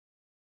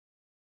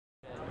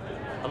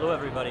Hello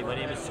everybody, my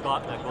name is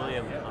Scott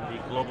Macwilliam. I'm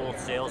the Global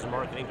Sales and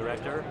Marketing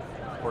Director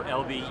for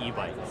Elby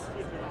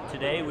eBikes.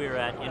 Today we are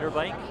at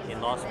Interbike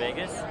in Las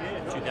Vegas,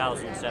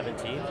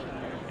 2017,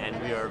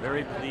 and we are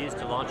very pleased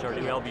to launch our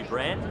new Elby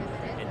brand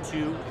and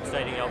two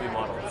exciting Elby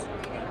models.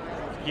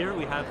 Here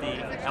we have the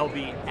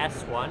Elby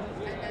S1,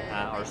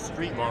 our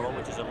street model,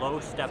 which is a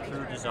low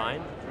step-through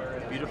design,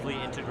 beautifully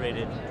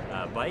integrated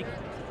bike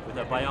with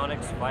a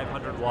BionX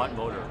 500 watt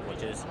motor,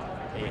 which is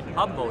a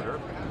hub motor.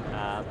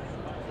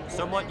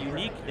 Somewhat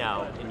unique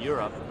now in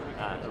Europe.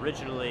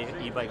 Originally,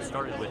 e-bikes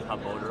started with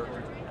hub motor.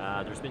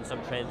 There's been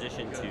some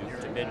transition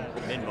to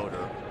min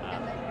motor.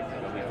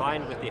 We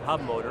find with the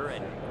hub motor,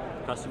 and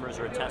customers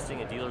are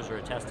attesting and dealers are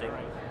attesting,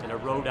 in a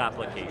road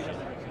application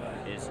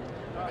is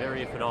a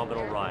very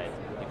phenomenal ride.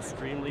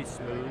 Extremely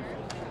smooth,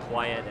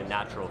 quiet, and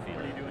natural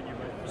feeling.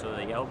 So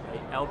the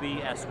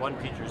Elby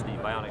S1 features the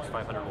BionX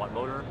 500 watt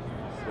motor,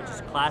 which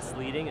is class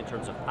leading in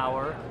terms of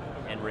power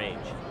and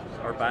range.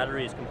 Our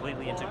battery is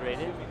completely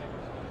integrated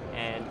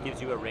and gives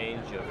you a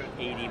range of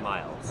 80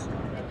 miles.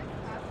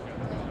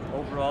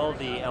 Overall,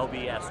 the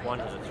Elby S1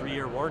 has a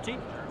 3-year warranty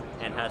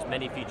and has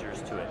many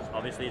features to it.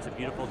 Obviously, it's a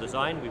beautiful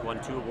design. We've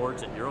won 2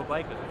 awards at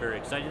Eurobike, which we're very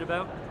excited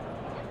about.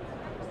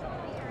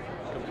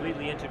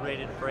 Completely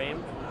integrated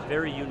frame,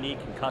 very unique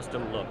and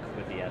custom look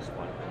with the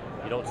S1.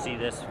 You don't see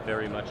this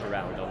very much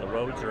around on the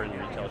roads or in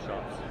retail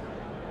shops.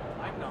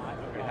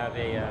 We have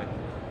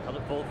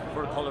a full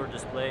color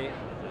display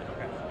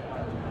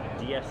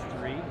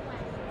DS3.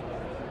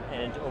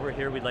 And over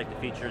here we'd like to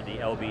feature the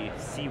Elby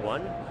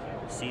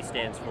C1. C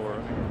stands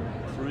for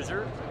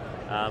cruiser.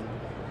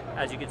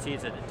 As you can see,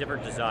 it's a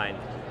different design.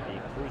 The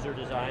cruiser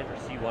design, or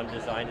C1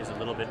 design, is a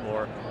little bit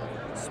more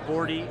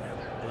sporty,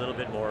 a little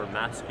bit more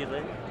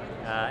masculine,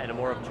 and a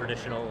more of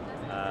traditional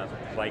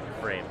bike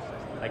frame.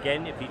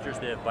 Again, it features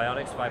the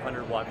BionX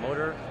 500 watt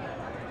motor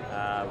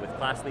with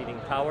class-leading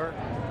power,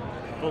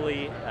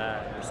 fully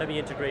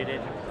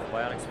semi-integrated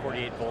BionX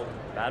 48 volt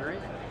battery,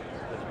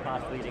 with a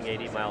class-leading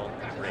 80-mile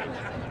range.